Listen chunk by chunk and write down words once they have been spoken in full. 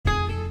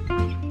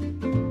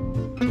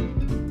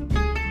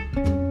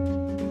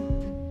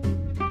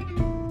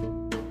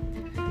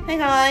Hi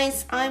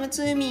guys, I'm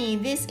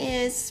Matsumi. This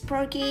is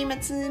Sparky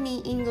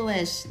Matsumi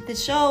English, the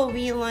show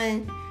we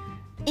learn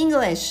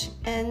English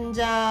and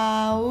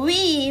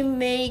we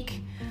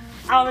make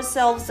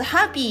ourselves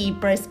happy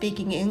by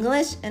speaking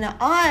English, and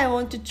I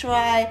want to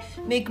try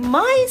make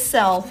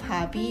myself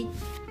happy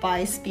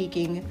by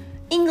speaking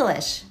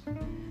English.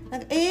 な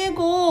んか英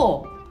語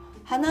を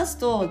話す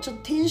とちょっ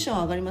とテンショ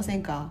ン上がりませ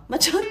んか？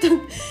ちょっと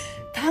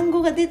単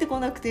語が出てこ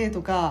なくて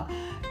とか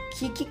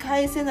聞き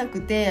返せな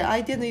くて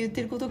相手の言っ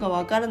てることが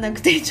分からな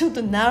くてちょっ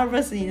とナー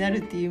バスになる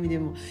っていう意味で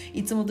も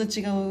いつもと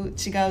違う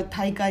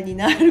体感に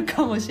なる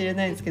かもしれ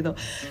ないんですけど、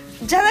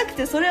じゃなく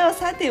てそれは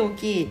さてお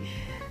き、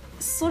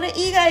それ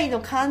以外の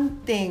観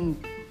点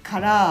か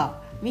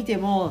ら見て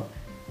も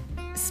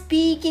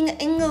Speaking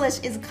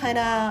English is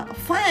kinda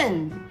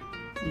fun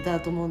だ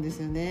と思うんで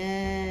すよ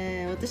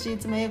ね。私い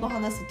つも英語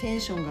話すとテ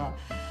ンション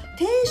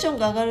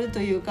が上がると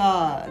いう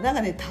か、なん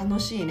かね楽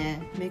しい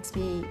ね。 makes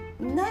me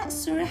not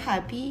so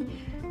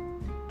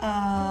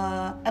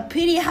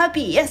happy、pretty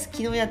happy。 yes、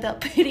 昨日やった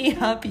pretty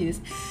happy で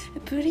す。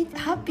 pretty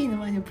happy の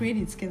前に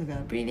pretty つけるのか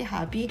な。 pretty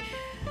happy。 い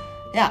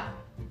や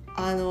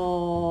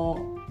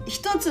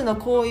一つの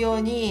効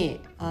用に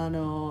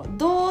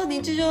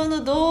日常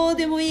のどう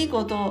でもいい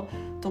こと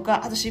と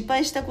か、あと失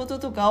敗したこと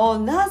とかを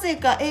なぜ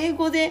か英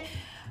語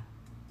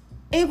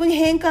に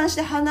変換し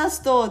て話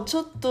すと、ち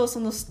ょっとそ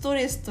のスト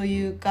レスと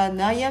いうか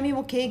悩み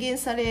も軽減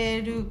さ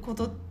れるこ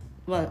と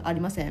はあり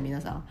ません？皆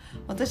さん。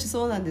私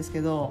そうなんですけ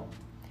ど、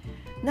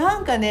な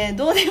んかね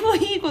どうでも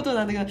いいこと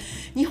なんだけど、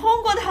日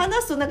本語で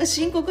話すとなんか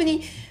深刻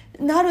に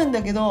なるん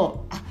だけ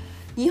ど、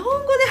日本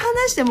語で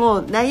話して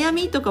も悩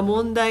みとか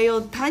問題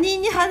を他人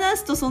に話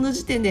すとその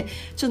時点で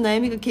ちょっと悩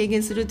みが軽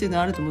減するっていうの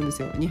はあると思うんで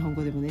すよ。日本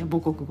語でもね、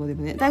母国語で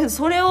もね。だけど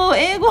それを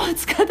英語を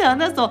使って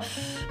話すと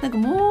なんか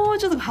もう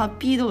ちょっとハッ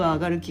ピー度が上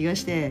がる気が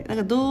して、なん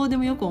かどうで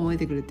もよく思え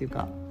てくるっていう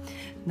か、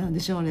なんで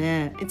しょう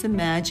ね。It's a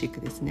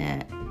magic です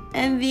ね。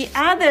And the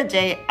other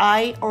day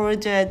I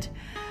ordered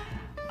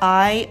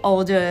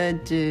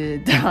the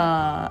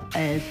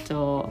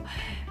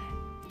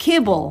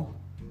cable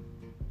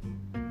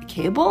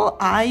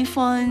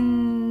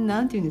iPhone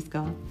なんていうんです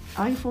か、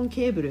 iPhone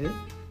ケーブル、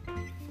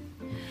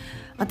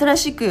新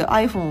しく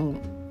iPhone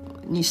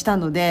にした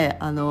ので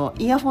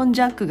イヤホン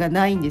ジャックが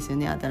ないんですよ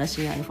ね、新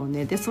しい iPhone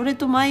ね。でそれ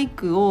とマイ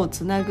クを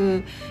つな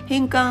ぐ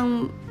変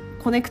換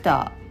コネク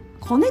タ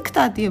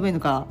って言えばいい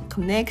のか、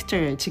コネクタ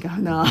違う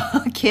な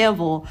ケー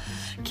ブ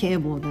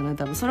ルだな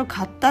多分。それを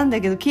買ったんだ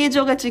けど形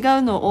状が違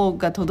うの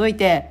が届い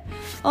て、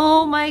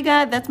 Oh my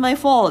god, that's my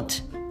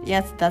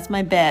fault.Yes, that's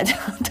my bad.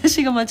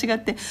 私が間違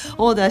って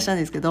オーダーしたん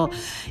ですけど、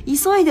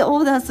急いで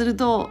オーダーする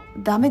と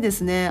ダメで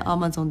すね。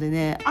Amazon で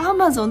ね。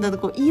Amazon だと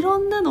こういろ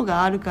んなの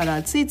があるか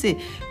ら、ついつい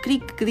ク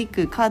リッ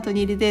クカート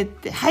に入れてっ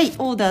て、はい、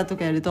オーダーと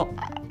かやると、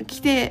来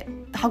て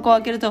箱を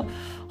開けると、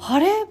あ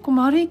れこう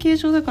丸い形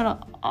状だから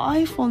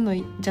iPhone の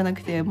じゃな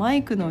くてマ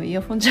イクのイ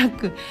ヤホンジャッ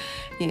ク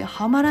に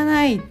はまら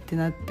ないって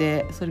なっ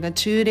て、それが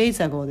2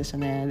 days ago でした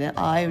ね。で、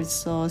I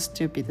was so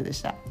stupid で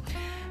した。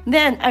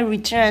Then I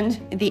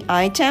returned the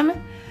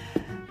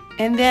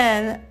item.And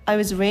then I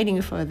was waiting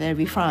for the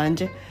refund.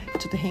 ちょ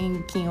っと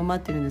返金を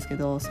待ってるんですけ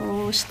ど、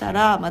そうした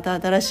らまた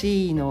新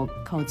しいのを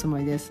買うつも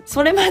りです。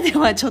それまで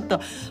はちょっと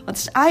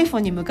私 iPhone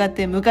に向かっ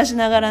て昔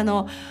ながら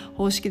の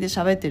方式で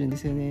喋ってるんで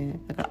すよね。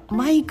だから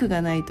マイク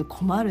がないと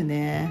困る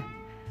ね。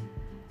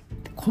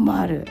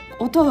困る。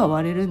音が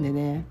割れるんで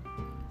ね。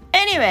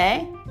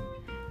Anyway,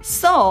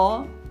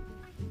 so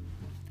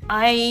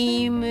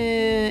I'm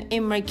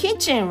in my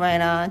kitchen right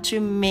now to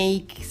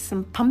make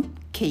some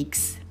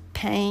pancakes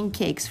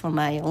for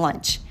my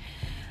lunch.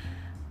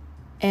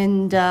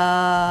 And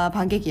パ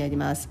ンケーキやり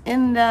ます。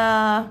And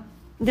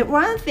the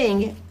one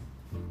thing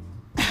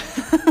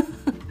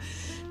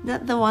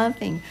not the one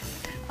thing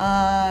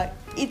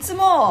いつ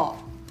も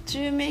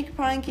to make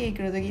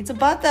pancake の時いつも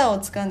バターを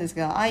使うんです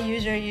が、 I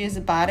usually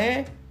use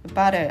butter。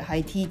は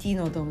い、TT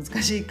の音難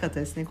しかった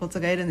ですね。コ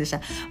ツがいるんでし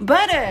た。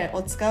バター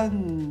を使う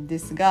んで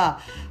すが、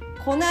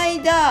この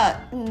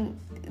間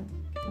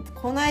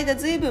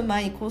ずいぶん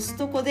前にコス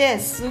トコで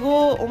す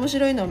ごい面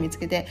白いのを見つ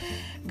けて、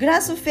グ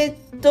ラスフェッ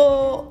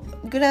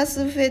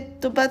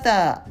トバ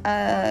タ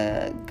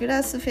ー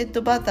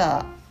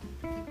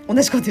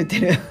同じこと言って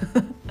る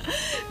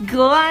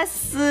グラ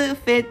ス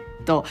フェッ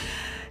ト、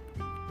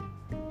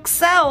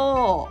草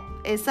を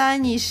餌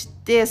にし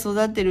て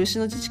育てる牛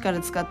の乳から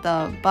使っ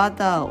たバ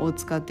ターを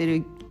使って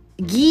る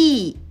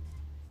ギ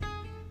ー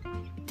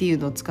っていう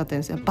のを使ってるん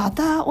ですよ。バ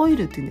ターオイ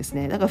ルって言うんです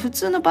ね。だから普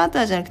通のバ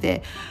ターじゃなく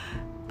て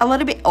a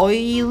little bit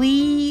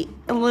oily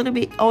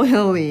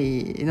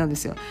なんで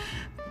すよ。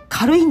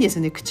軽いんです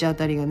よね、口当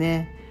たりが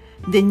ね。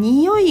で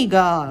匂い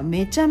が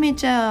めちゃめ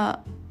ち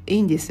ゃい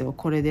いんですよ。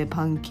これで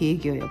パンケー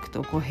キを焼く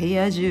とこう部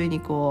屋中に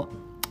こう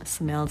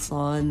smells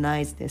so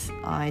nice です。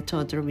 I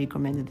totally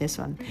recommend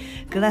this one。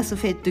 グラス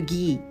フェッド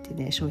ギーって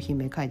ね商品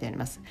名書いてあり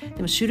ます。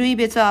でも種類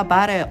別は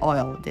バターオ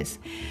イルで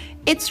す。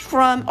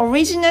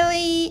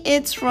Originally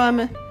it's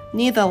from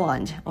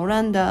Netherlands。 オ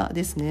ランダ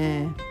です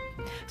ね。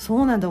そ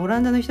うなんだ、オラ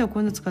ンダの人はこ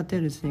ういうの使って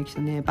るんですね、きっ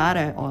とね。バタ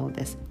ーオイル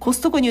です。コ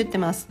ストコに売って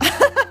ます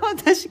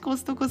私コ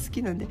ストコ好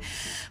きなんで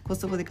コス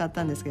トコで買っ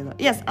たんですけど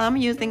Yes, I'm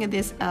using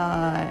this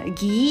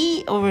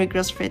ghee or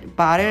grass-fed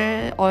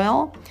butter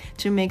oil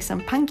to make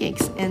some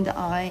pancakes and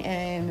I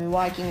am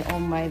working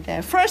on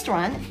the first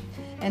one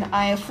and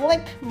I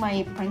flip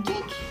my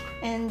pancake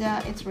and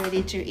it's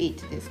ready to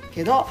eat です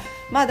けど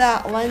ま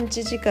だラン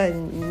チ時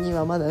間に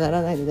はまだな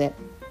らないので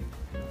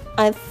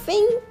I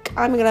think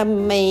I'm gonna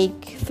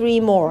make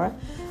 3 more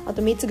あ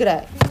と3つぐ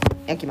らい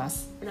焼きま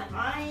す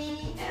I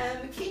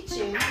am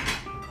kitchen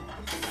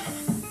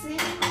since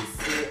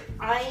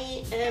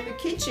I am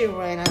kitchen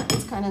right now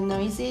it's kind of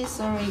noisy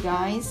sorry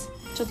guys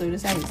ちょっとうる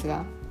さいです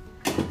が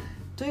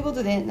というこ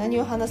とで何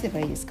を話せば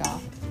いいですか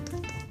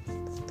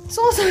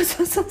そう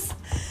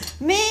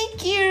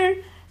make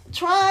you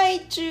try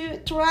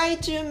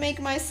to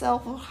make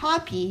myself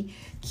happy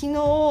昨日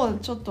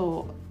ちょっ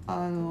と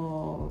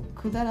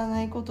くだら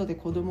ないことで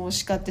子供を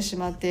叱ってし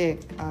まって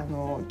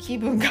気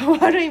分が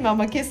悪いま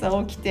ま今朝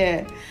起き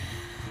て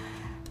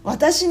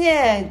私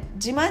ね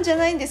自慢じゃ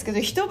ないんですけど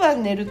一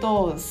晩寝る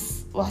と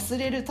忘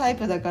れるタイ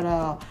プだか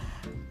ら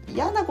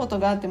嫌なこと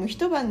があっても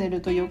一晩寝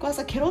ると翌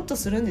朝ケロッと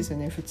するんですよ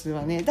ね普通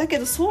はねだけ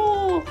ど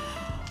そう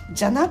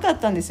じゃなかっ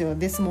たんですよ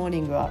This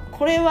morning は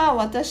これは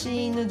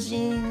私の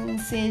人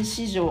生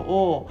史上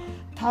を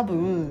多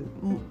分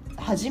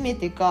初め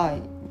てか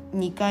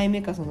2回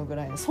目かそのぐ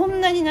らいそ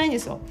んなにないんで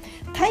すよ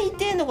大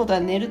抵のことは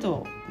寝る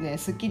とね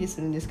すっきり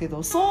するんですけ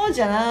どそう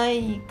じゃな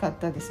いかっ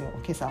たんですよ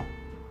今朝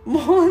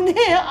もうね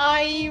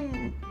I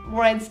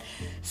was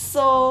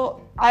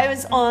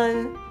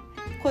on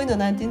こういうの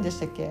なんて言うんでし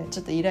たっけち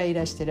ょっとイライ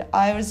ラしてる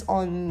I was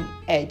on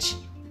edge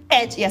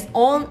yes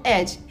on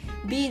edge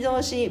B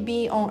動詞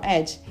be on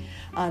edge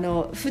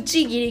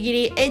縁ギリギ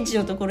リエッジ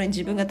のところに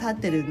自分が立っ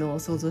てるのを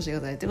想像してく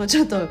ださいってち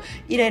ょっと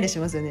イライラし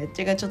ますよね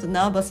ちょっと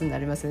ナーバスにな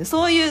りますよね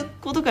そういう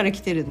ことから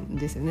来てるん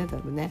ですよね多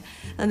分ね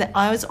なので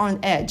I was on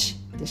edge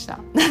でした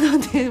な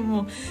ので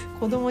もう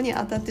子供に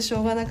当たってしょ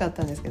うがなかっ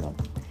たんですけど Well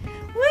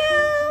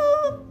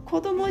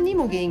子供に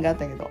も原因があっ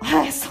たけど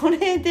はいそ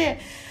れで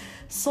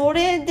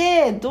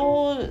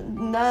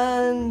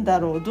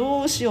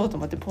どうしようと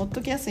思ってポッ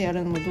ドキャストや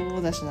るのもど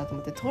うだしなと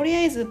思ってとり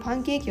あえずパ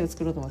ンケーキを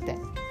作ろうと思って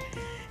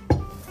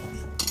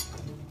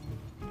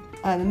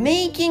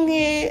making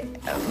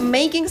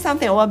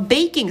something or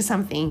baking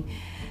something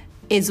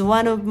is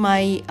one of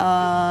my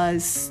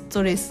ス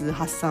トレス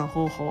発散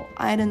方法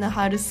I don't know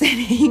how to say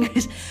it in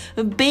English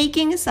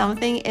baking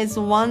something is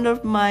one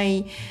of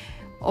my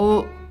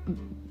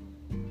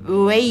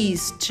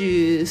ways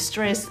to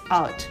stress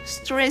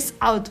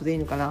out でいい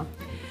のかな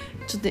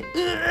ちょっとっ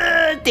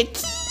て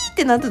キーっ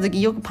てなった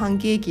時よくパン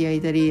ケーキ焼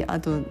いたりあ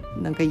と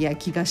なんか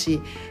焼き菓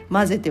子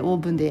混ぜてオー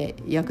ブンで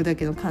焼くだ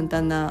けの簡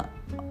単な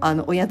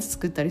おやつ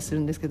作ったりする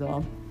んですけ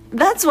ど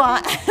That's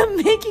why I'm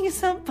making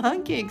some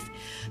pancakes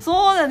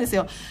そうなんです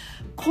よ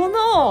こ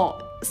の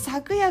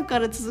昨夜か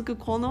ら続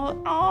くこの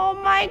Oh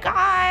my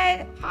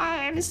god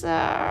I'm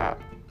so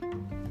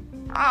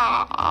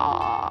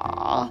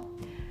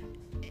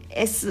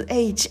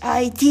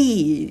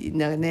SHIT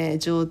なね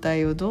状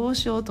態をどう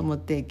しようと思っ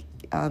て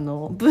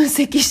分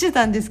析して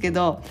たんですけ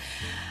ど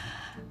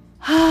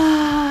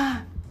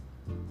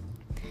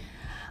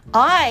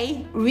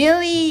I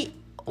really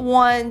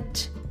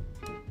want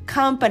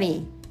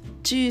company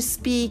to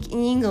speak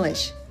in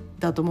English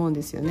だと思うん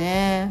ですよ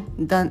ね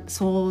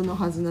その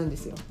はずなんで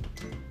すよ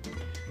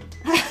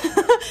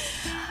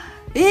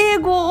英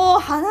語を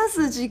話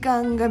す時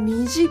間が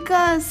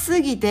短す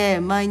ぎ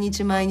て毎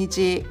日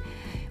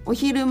お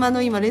昼間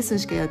の今レッスン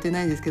しかやって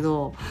ないんですけ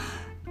ど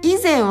以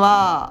前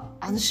は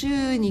週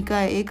2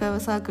回英会話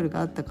サークル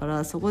があったか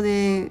らそこ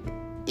で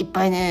いっ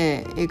ぱい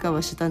ね英会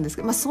話してたんです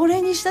けど、そ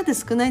れにしたって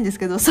少ないんです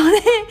けどそれ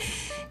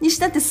にし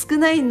たって少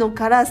ないの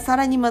からさ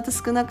らにまた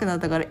少なくなっ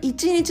たから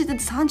1日で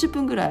30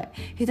分ぐらい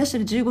下手した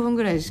ら15分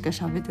ぐらいしか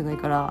喋ってない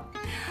から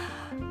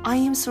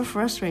I am so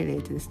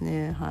frustrated です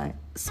ねはい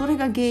それ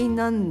が原因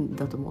なん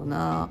だと思う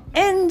な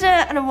And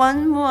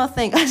one more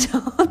thing ちょ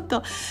っ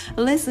と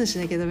レッスンし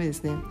なきゃダメで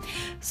すね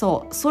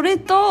それ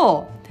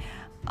と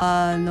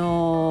as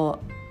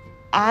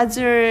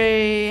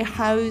a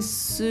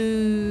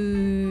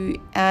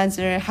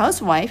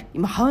housewife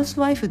今ハウス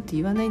ワイフって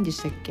言わないんで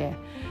したっけ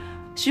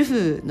主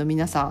婦の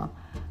皆さん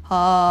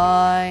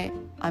はい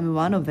I'm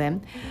one of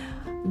them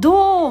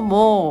どう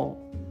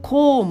も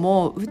こう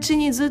もうち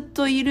にずっ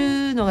とい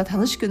るのが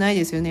楽しくない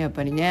ですよねやっ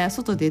ぱりね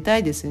外出た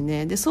いですよ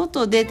ねで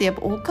外出てやっ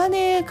ぱお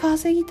金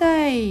稼ぎ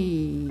た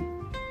い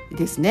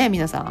ですね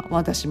皆さん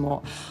私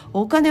も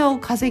お金を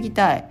稼ぎ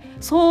たい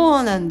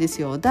そうなんで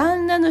すよ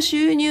旦那の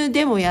収入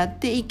でもやっ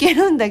ていけ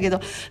るんだけ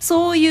ど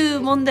そうい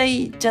う問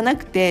題じゃな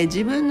くて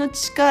自分の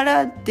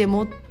力で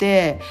もっ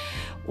て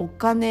お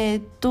金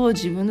と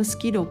自分のス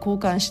キルを交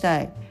換し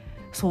たい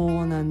そ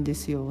うなんで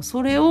すよ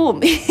それを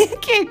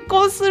結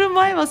婚する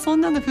前はそ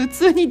んなの普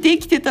通にで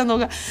きてたの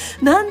が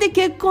なんで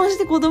結婚し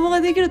て子供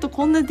ができると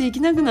こんなで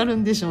きなくなる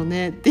んでしょう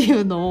ねってい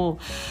うのを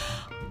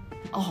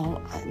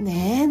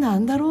ねえな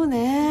んだろう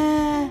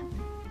ね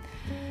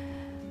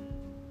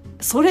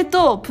それ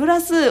とプラ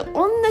ス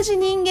同じ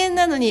人間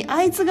なのに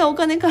あいつがお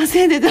金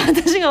稼いでて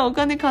私がお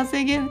金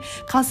稼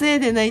い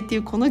でないってい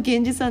うこの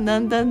現実は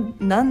何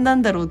な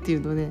んだろうってい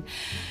うのをね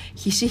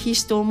ひしひ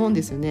しと思うん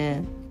ですよ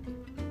ね。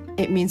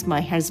It means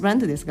my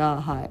husband です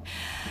が、はい、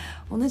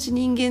同じ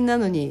人間な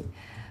のに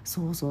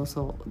そう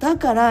だ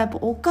からやっぱ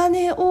お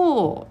金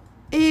を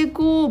英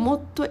語をも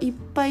っといっ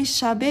ぱい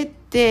喋っ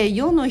て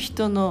世の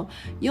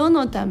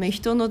ため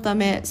人のた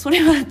めそ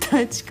れは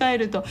立ち返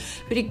ると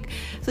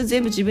それ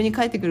全部自分に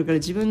返ってくるから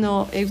自分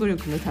の英語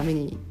力のため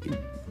に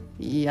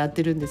やっ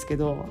てるんですけ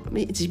ど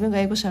自分が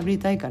英語喋り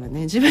たいから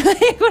ね自分の英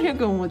語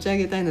力を持ち上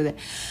げたいので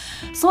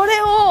そ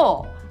れ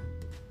を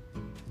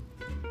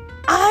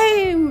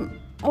I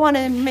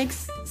wanna make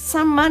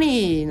some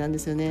money なんで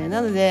すよね。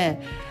なの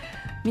で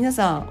皆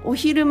さんお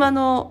昼間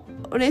は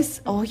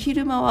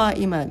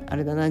今あ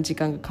れだな時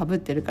間がかぶっ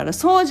てるから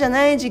そうじゃ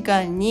ない時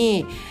間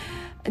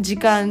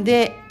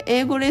で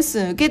英語レッ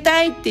スン受け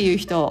たいっていう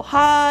人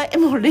はい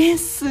もうレッ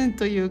スン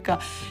というか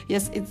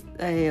Yes, it's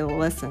a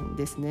lesson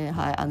ですね。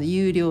はい、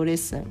有料レッ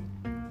スン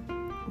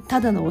た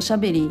だのおしゃ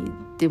べり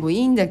でもい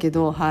いんだけ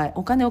ど、はい、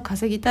お金を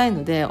稼ぎたい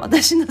ので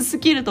私のス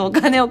キルとお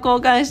金を交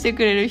換して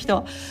くれる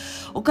人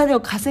お金を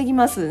稼ぎ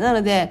ます。な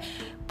ので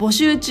募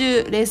集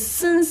中レッ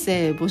スン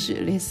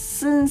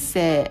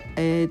生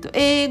英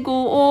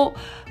語を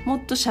も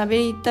っと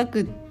喋りた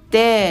くっ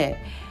て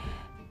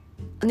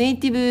ネイ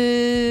テ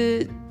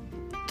ィブ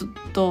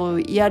と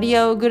やり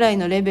合うぐらい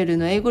のレベル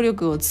の英語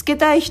力をつけ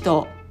たい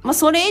人、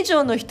それ以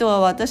上の人は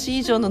私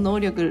以上の能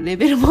力レ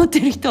ベル持って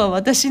る人は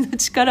私の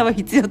力は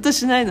必要と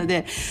しないの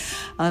で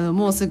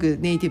もうすぐ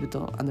ネイティブ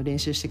と練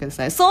習してくだ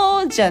さい。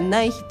そうじゃ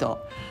ない人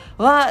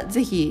は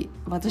ぜひ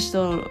私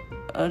と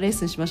レッ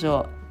スンしまし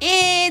ょう。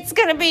It's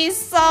gonna be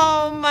so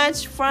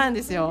much fun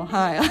ですよ。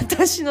はい、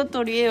私の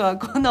取り柄は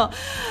この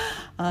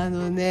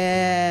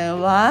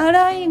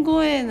笑い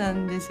声な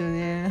んですよ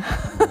ね。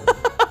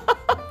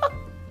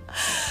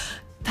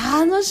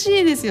楽し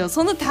いですよ。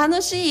その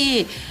楽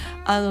しいレ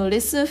ッ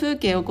スン風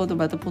景を今度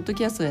またポッド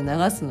キャストで流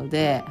すの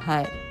で、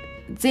はい、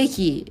ぜ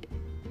ひ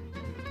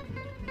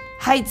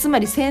はいつま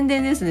り宣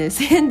伝ですね。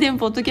宣伝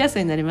ポッドキャスト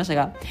になりました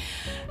が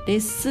レッ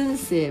スン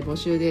生募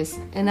集です。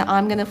And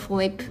I'm gonna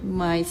flip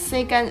my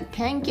second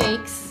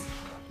pancakes.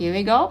 Here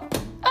we go.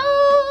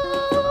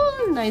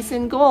 Oh, nice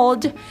and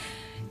gold.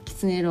 き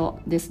つね色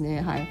です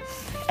ね。はい。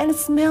And it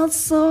smells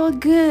so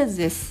good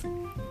です。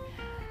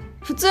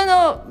普通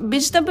のベ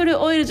ジタブル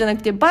オイルじゃな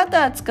くてバ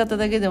ター使った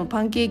だけでも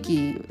パンケー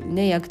キ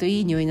ね焼くとい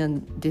い匂いな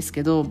んです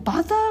けど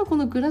バターこ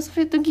のグラス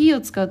フェッドギー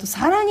を使うと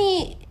さら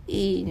に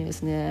いい匂いで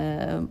す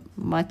ね。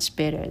Much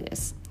better で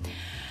す。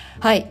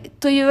はい。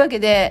というわけ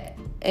で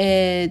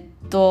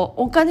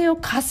お金を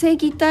稼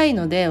ぎたい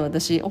ので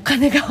私お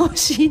金が欲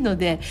しいの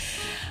で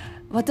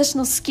私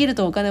のスキル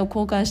とお金を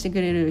交換してく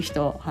れる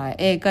人、はい、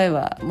英会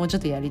話もうちょ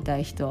っとやりた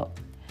い人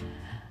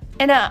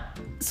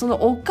そ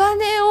のお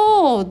金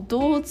を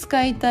どう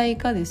使いたい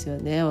かですよ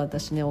ね。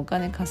私ねお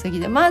金稼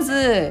ぎでま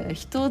ず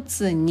一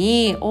つ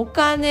にお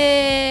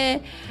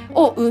金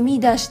を生み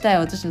出したい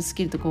私のス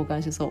キルと交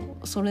換して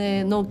そ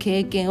れの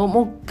経験を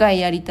もう一回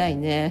やりたい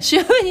ね。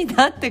主婦に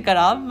なってか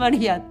らあんま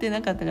りやって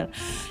なかったから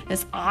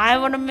Yes, I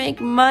want to make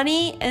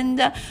money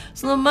and、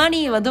そのマ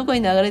ニーはどこ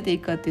に流れてい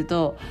くかっていう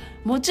と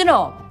もち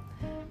ろん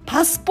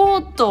パスポ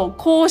ート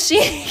更新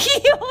費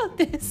用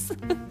です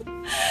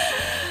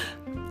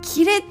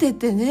切れて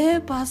て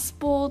ねパス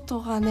ポート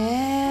が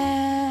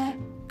ね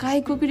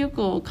外国旅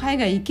行海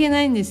外行け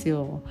ないんです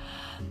よ。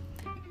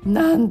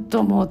なん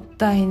ともっ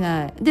たい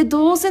ないで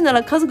どうせな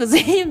ら家族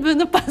全員分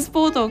のパス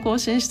ポートを更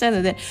新したい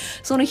ので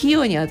その費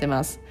用に当て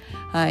ます。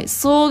はい、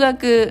総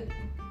額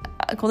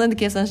この間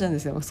計算したんで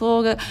すよ。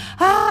総額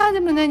で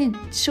も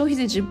消費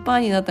税 10%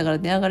 になったから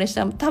値上がりし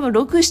た多分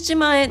6、7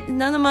万円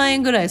7万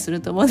円ぐらいす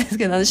ると思うんです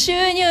けど収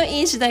入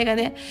印紙代が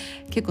ね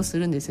結構す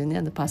るんですよ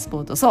ねパス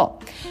ポートそ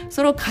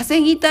れを稼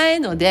ぎた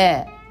いの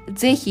で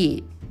ぜ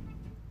ひ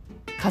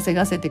稼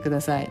がせてくだ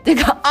さい。て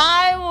か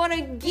I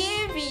wanna give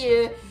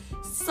you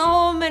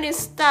so many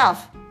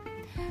stuff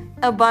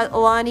about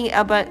learning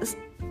about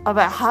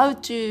how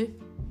to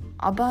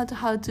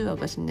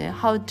私ね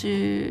how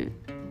to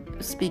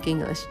speak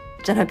English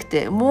じゃなく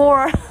て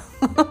more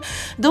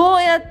ど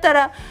うやった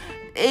ら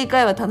英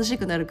会話楽し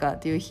くなるかっ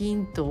ていうヒ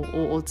ントを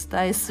お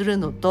伝えする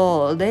の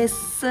とレッ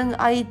スン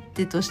相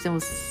手としても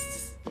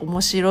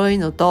面白い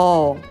の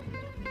と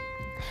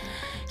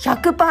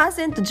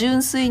 100%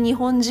 純粋日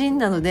本人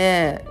なの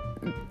で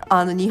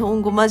日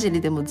本語混じ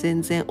りでも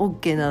全然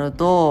OK なの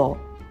と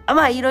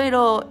いろい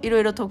ろ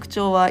特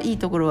徴はいい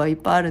ところはいっ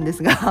ぱいあるんで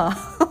すがI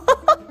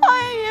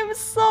am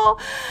so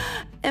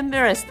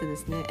embarrassed で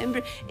すね。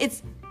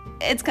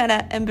It's kind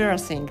of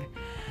embarrassing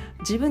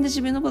自分で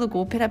自分のこと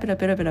こうペラペラ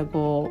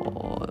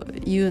こう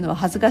言うのは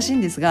恥ずかしい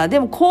んですがで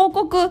も広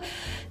告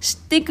知っ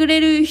てくれ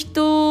る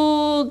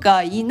人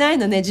がいない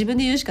ので自分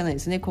で言うしかないで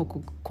すね広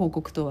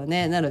告とは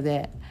ね。なの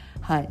で、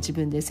はい、自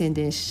分で宣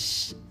伝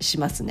し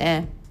ます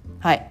ね。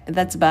はい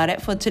That's about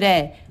it for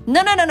today.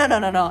 No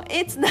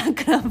It's not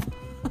gonna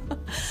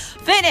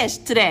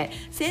Finish today!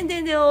 宣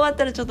伝で終わっ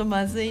たらちょっと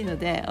まずいの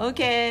で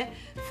OK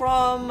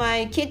From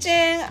my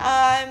kitchen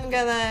I'm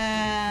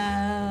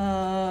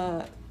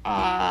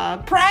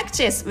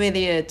gonna、practice with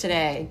you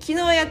today 昨日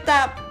やっ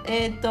た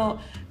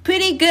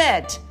pretty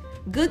good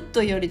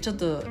good よりちょっ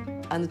と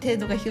程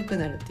度が低く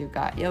なるっていう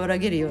か和ら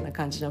げるような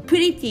感じの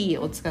pretty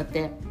を使っ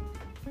て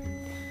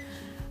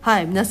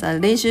はい皆さ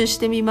ん練習し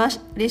まし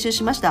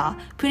た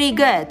pretty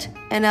good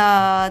and、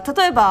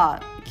例え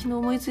ば昨日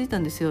思いついた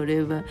んですよ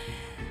例文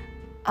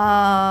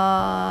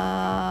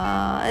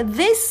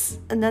this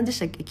何でし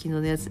たっけ昨日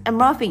のやつ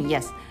muffin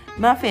yes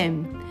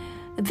muffin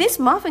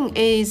this muffin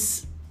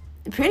is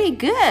pretty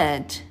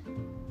good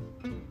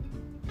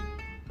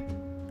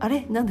あ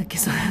れなんだっけ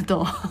それ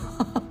と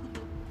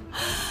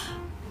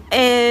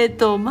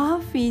マ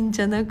フィン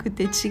じゃなく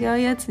て違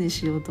うやつに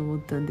しようと思っ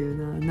たんだよ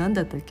な何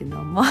だったっけ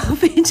なマフ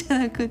ィンじゃ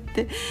なく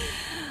て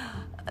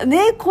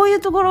ねこうい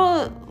うとこ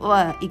ろ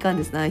はいかん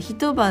ですな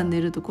一晩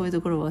寝るとこういう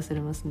ところを忘れ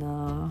ます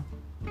な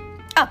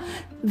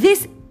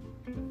this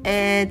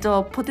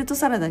ポテト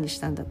サラダにし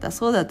たんだった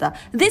そうだった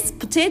This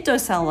potato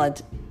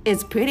salad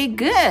is pretty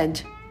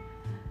good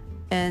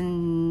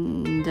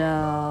and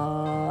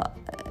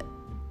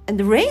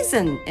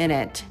raisin in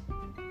it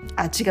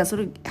違うそ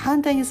れ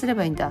反対にすれ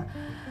ばいいんだ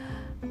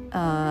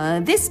in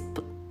this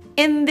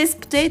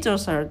potato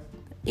salad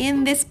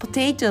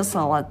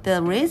the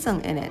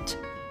raisin in it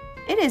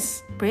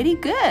is pretty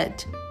good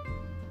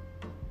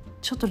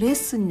ちょっとレッ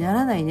スンにな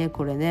らないね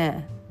これ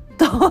ね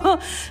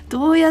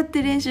どうやっ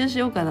て練習し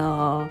ようか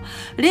な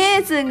レ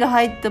ーズンが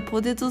入った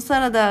ポテトサ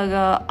ラダ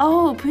が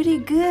Oh,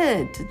 pretty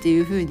good って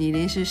いう風に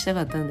練習した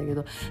かったんだけ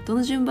どど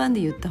の順番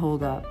で言った方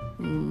が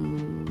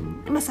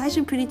最初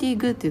に pretty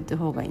good って言った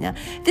方がいいな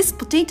This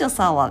potato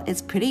salad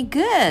is pretty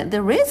good The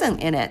raisin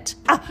in it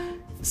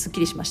すっき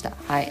りしました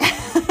はい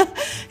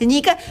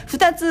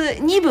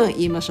2文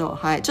言いましょう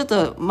はいちょっ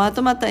とま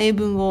とまった長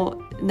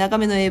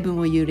めの英文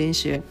を言う練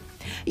習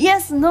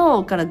Yes,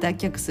 No から脱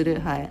却する。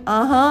はい。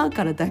か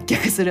ら脱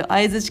却する。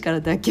相槌から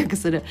脱却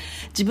する。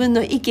自分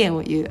の意見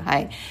を言う。は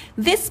い。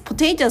This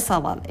potato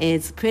salad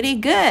is pretty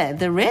good.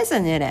 The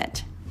raisin in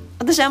it.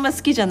 私あんま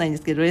好きじゃないんで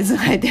すけど、レーズン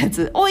入ったや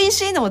つ。美味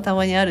しいのもた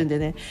まにあるんで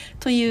ね。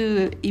と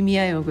いう意味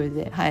合いをこれ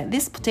で。はい。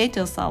This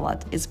potato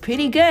salad is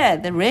pretty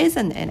good. The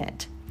raisin in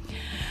it.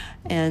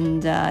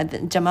 And、じゃ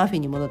あマフィ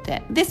ンに戻っ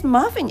て。This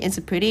muffin is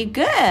pretty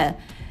good.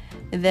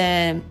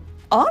 The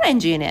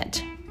orange in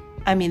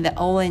it.I mean the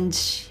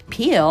orange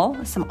peel,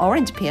 some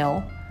orange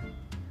peel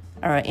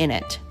are in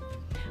it.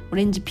 オ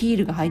レンジピー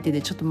ルが入って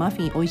てちょっとマフ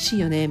ィン美味しい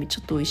よね、ち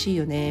ょっと美味しい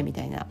よねみ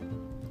たいな。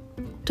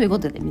というこ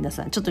とで皆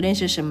さんちょっと練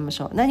習してみまし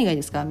ょう。何がいい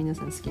ですか？皆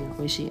さん好きな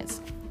美味しいや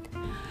つ。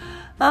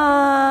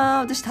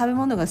私食べ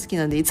物が好き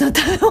なんでいつも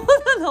食べ物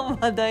の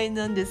話題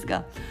なんです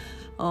が。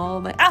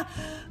how about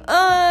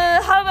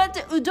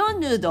うどん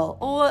ヌード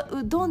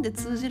ルうどんで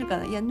通じるか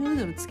ないやヌー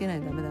ドルつけない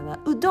とダメだな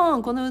うど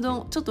んこのう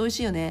どんちょっと美味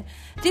しいよね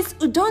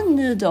This うどん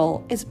ヌー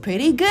ドル is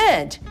pretty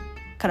good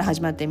から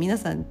始まって皆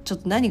さんちょっ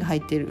と何が入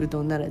っているう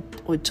どんならちょ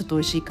っと美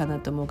味しいかな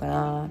と思うか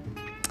な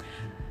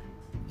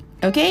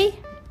OK? 例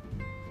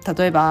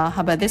えば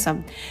how about this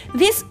one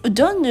This う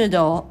どんヌー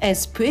ドル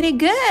is pretty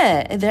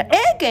good The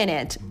egg in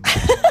it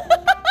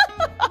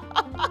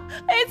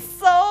It's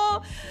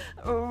so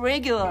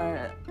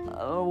regular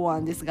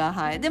one ですが、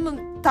はい。でも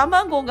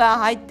卵が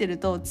入ってる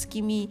と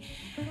月見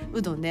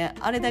うどんね、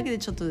あれだけで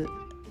ちょっと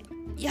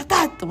やっ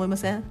たと思いま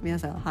せん？皆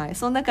さん、はい。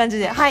そんな感じ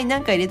で、はい、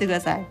何か入れてく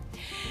ださい。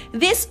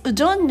This う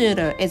どん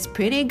noodle is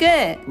pretty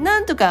good.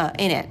 なんとか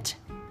in it.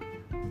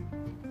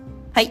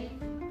 はい。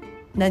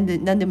何で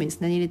もいいです。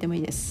何入れてもい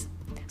いです。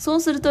そ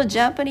うするとジ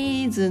ャパ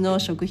ニーズの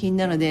食品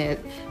なので、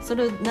そ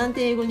れをなん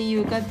て英語に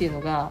言うかっていう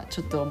のがち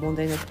ょっと問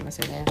題になってきます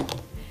よね。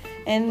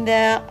And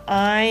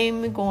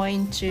I'm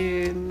going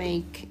to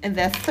make the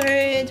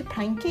third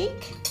pancake.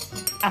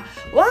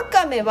 わ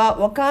かめは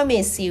わかめ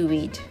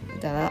seaweed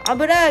だな。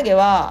油揚げ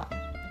は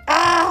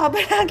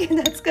油揚げ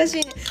懐かし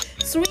いね。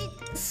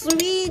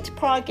Sweet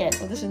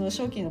pocket 私の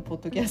初期のポ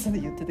ッドキャストで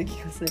言ってた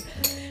気がする。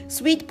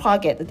Sweet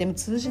pocket でも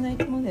通じない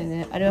と思うんだよ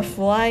ね。あれは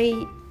豆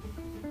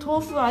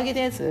腐を揚げた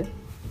やつ。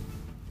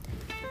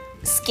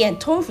豆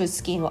腐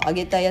スキンを揚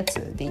げたやつ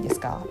でいいです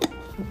か？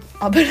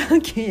油揚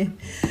げ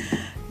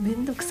め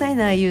んどくさい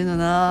な言うの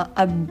な。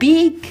A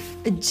big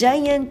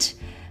giant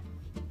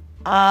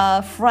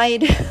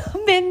fried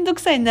めんどく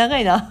さい長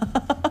いな。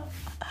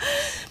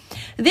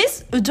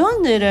This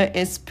udon noodle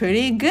is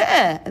pretty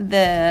good.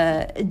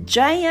 The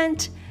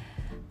giant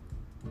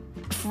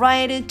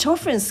fried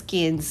tofu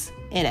skins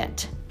in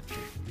it.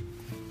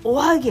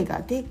 お揚げ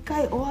がでっ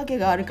かいお揚げ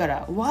があるか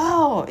ら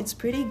Wow, it's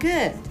pretty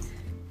good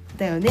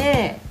だよ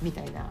ねみ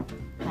たいな。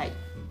はい、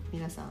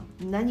皆さん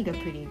何が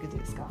pretty good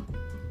ですか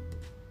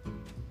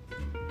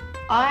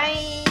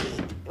？I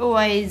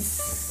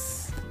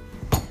always,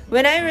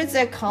 when I was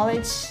a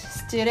college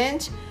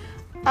student,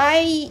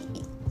 I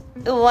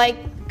like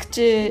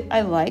to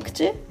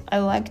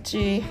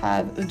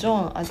have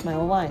udon as my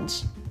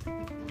lunch.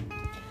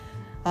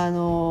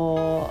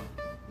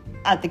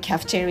 At the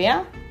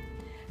cafeteria,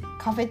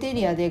 カフェテ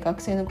リアで学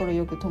生の頃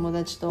よく友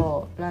達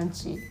とラン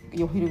チ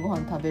お昼ご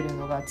飯食べる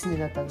のが常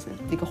だったんですけ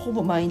ど、ていうかほ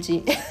ぼ毎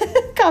日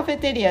カフェ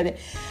テリアで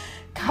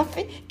カフ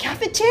ェテ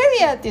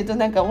リアっていうと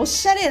なんかお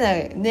しゃれな、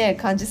ね、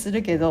感じす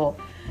るけど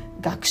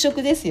学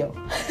食ですよ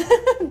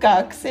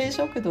学生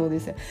食堂で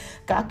すよ。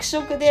学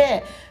食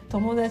で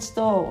友達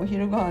とお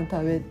昼ご飯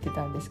食べて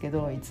たんですけ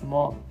ど、いつ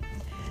も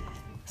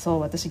そう、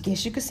私下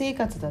宿生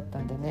活だった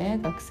んでね、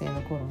学生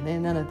の頃ね。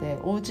なので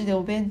お家で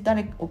お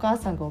母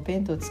さんがお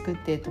弁当作っ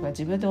てとか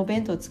自分でお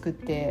弁当作っ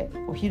て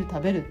お昼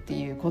食べるって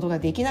いうことが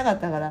できなかっ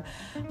たから、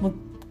もう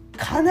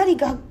かなり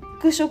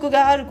学食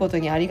があること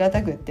にありが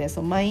たくって、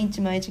そう毎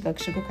日学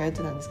食通っ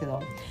てたんですけ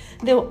ど、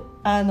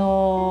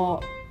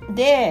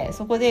で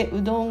そこで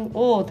うどん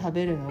を食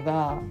べるの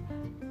が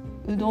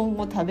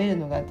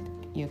っ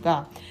ていう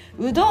か、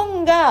うど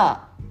ん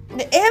が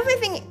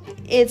everything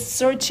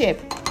is so cheap。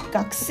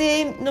学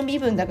生の身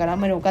分だからあ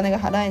んまりお金が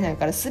払えない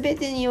から、全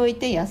てにおい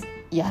て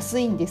安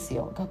いんです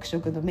よ、学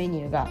食のメ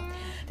ニューが。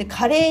で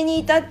カレーに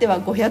至っては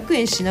500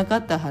円しなか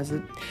ったは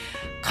ず。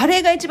カ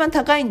レーが一番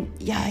高い。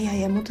い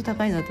やもっと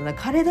高いなとな。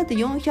カレーだって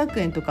400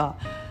円とか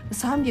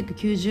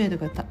390円と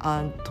か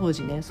当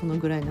時ね、その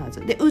ぐらいのはず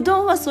で、う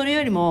どんはそれ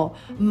よりも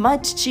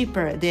much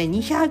cheaper で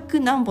200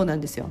何本なん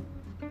ですよ、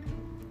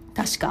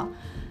確か。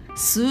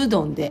酢う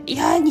どんで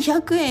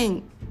200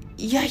円、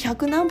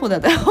100何本だっ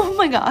たOh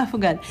my god, I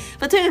forgot。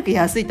とにかく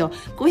安いと。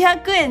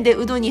500円で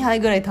うどん2杯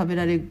ぐらい食べ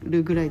られ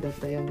るぐらいだっ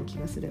たような気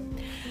がする。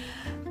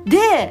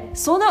で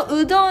その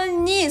うど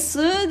んに酢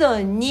うど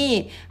ん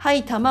に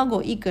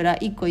卵いくら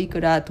1個い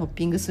くらトッ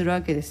ピングする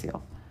わけです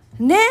よ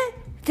ね。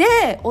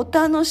でお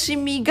楽し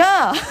み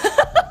が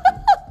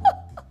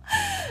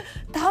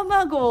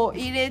卵を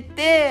入れ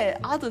て、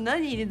あと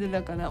何入れて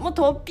たかな、もう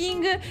トッピン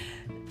グ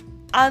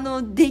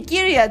で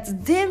きるやつ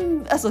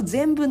全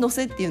部乗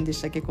せって言うんで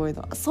したっけ、こういう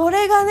の。そ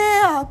れがね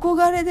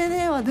憧れで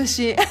ね、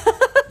私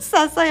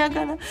ささや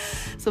かな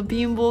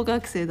貧乏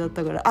学生だっ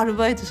たから、アル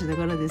バイトしな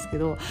がらですけ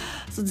ど、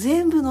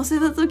全部乗せ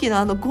た時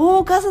の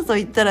豪華さと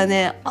いったら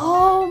ね、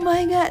 Oh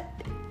my god,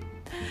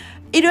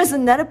 it was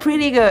not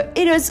pretty good,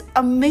 it was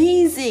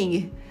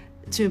amazing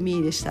to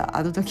me でした。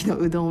あの時の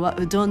うどんは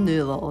うどんヌ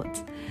ー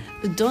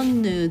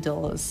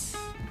ドルズ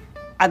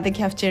at the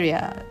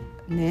cafeteria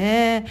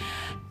ね。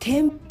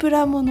天ぷ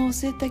らも乗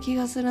せた気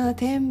がするな。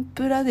天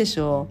ぷらで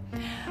しょ、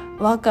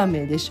わか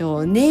めでし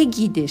ょ、ネ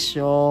ギでし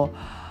ょ、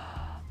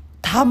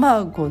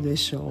卵で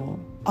しょ、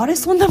あれ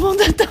そんなもん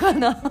だったか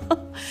な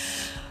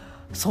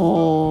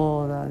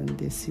そうなん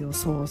ですよ、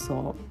そう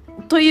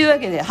というわ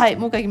けで、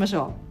もう一回いきまし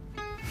ょ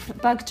う。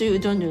 Back to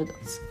udon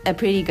noodles,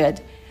 pretty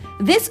good.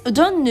 This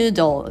udon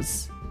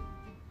noodles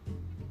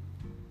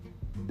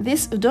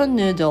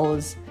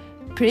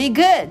pretty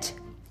good.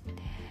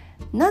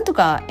 なんと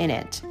か in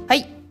it。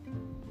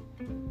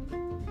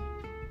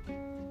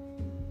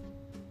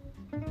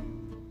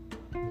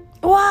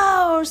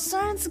 Wow,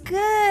 sounds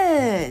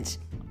good.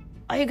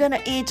 Are you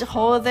gonna eat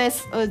all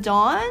this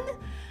udon?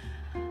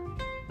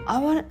 I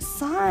want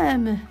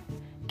some.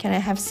 Can I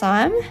have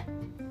some?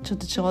 ちょっ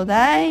とちょう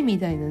だいみ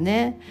たいな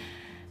ね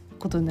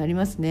ことになり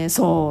ますね。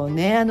そう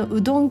ね、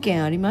うどん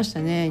県ありました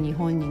ね、日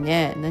本に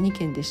ね。何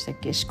県でしたっ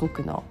け、四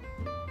国の。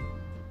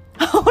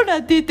ほら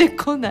出て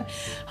こな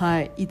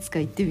い。いつか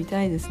行ってみ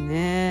たいです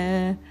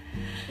ね。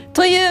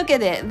というわけ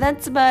で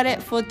That's about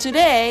it for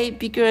today,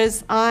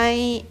 because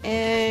I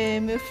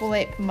am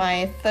flip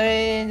my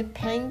third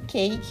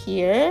pancake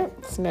here.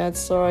 Smells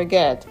so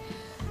good.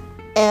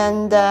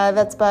 And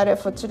that's about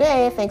it for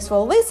today. Thanks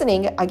for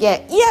listening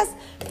again. Yes,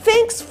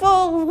 thanks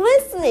for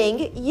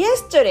listening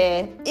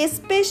yesterday,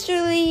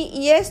 especially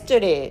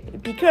yesterday,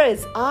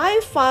 because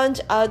I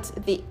found out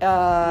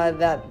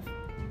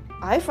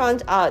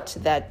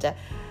that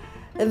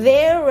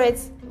there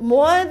is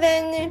more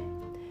than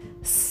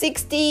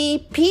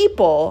 60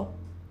 people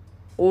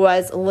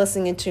was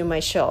listening to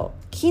my show.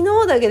 昨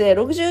日だけで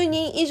60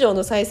人以上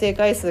の再生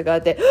回数があ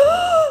って、Oh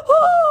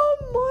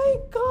my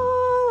god,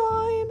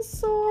 I am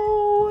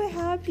so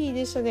happy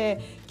でしたね。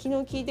昨日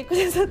聞いてく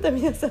ださった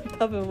皆さん、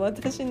多分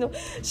私の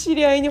知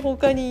り合いに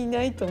他にい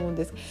ないと思うん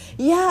です。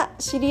いや、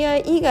知り合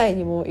い以外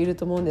にもいる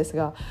と思うんです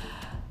が、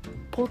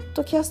ポッ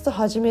ドキャスト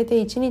始め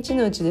て1日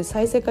のうちで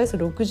再生回数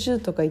60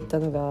とかいった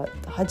のが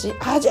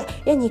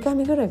2回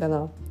目ぐらいか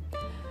な。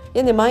い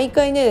やね、毎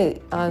回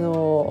ね、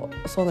そ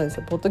うなんです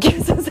よ、ポッドキ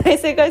ャスト再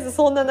生回数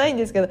そんなないん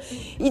ですけど、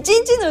1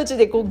日のうち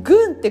でこう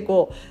グンって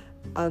こ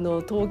う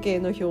統計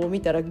の表を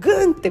見たら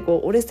グンってこ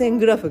う折れ線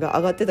グラフが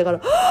上がってたか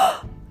ら、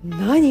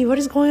何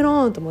What is going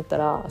on と思った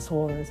ら、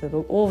そうなんです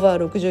よ、オーバ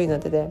ー60になっ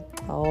てて、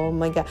 Oh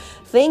my god,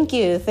 thank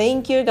you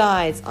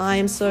guys,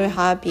 I am so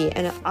happy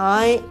and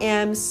I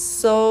am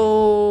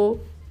so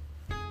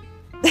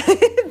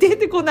出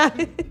てこない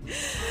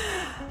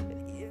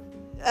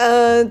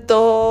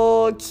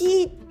聞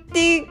い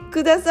て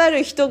くださ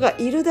る人が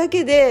いるだ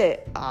け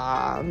で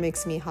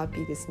makes me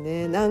happy です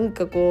ね。なん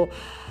かこ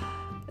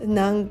う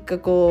なんか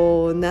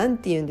こうなん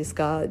て言うんです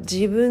か、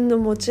自分の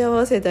持ち合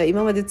わせた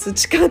今まで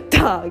培っ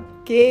た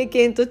経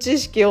験と知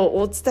識を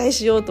お伝え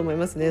しようと思い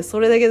ますね。そ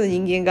れだけの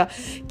人間が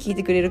聞い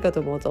てくれるかと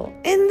思うと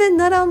And then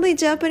not only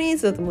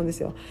Japanese だと思うんで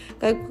すよ。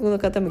外国の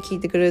方も聞い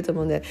てくれると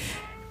思うんで、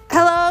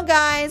Hello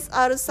guys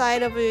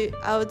outside of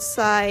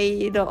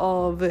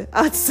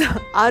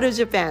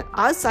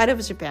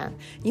Japan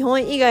日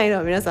本以外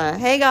の皆さん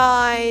Hey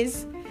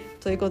guys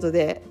ということ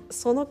で、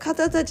その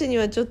方たちに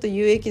はちょっと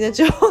有益な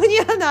情報に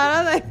はな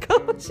らないか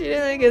もしれ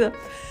ないけど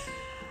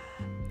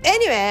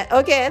Anyway,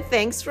 okay,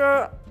 thanks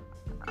for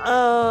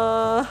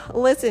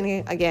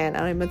listening again.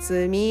 I'm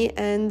Matsumi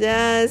and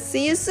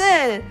see you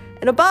soon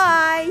and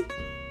bye!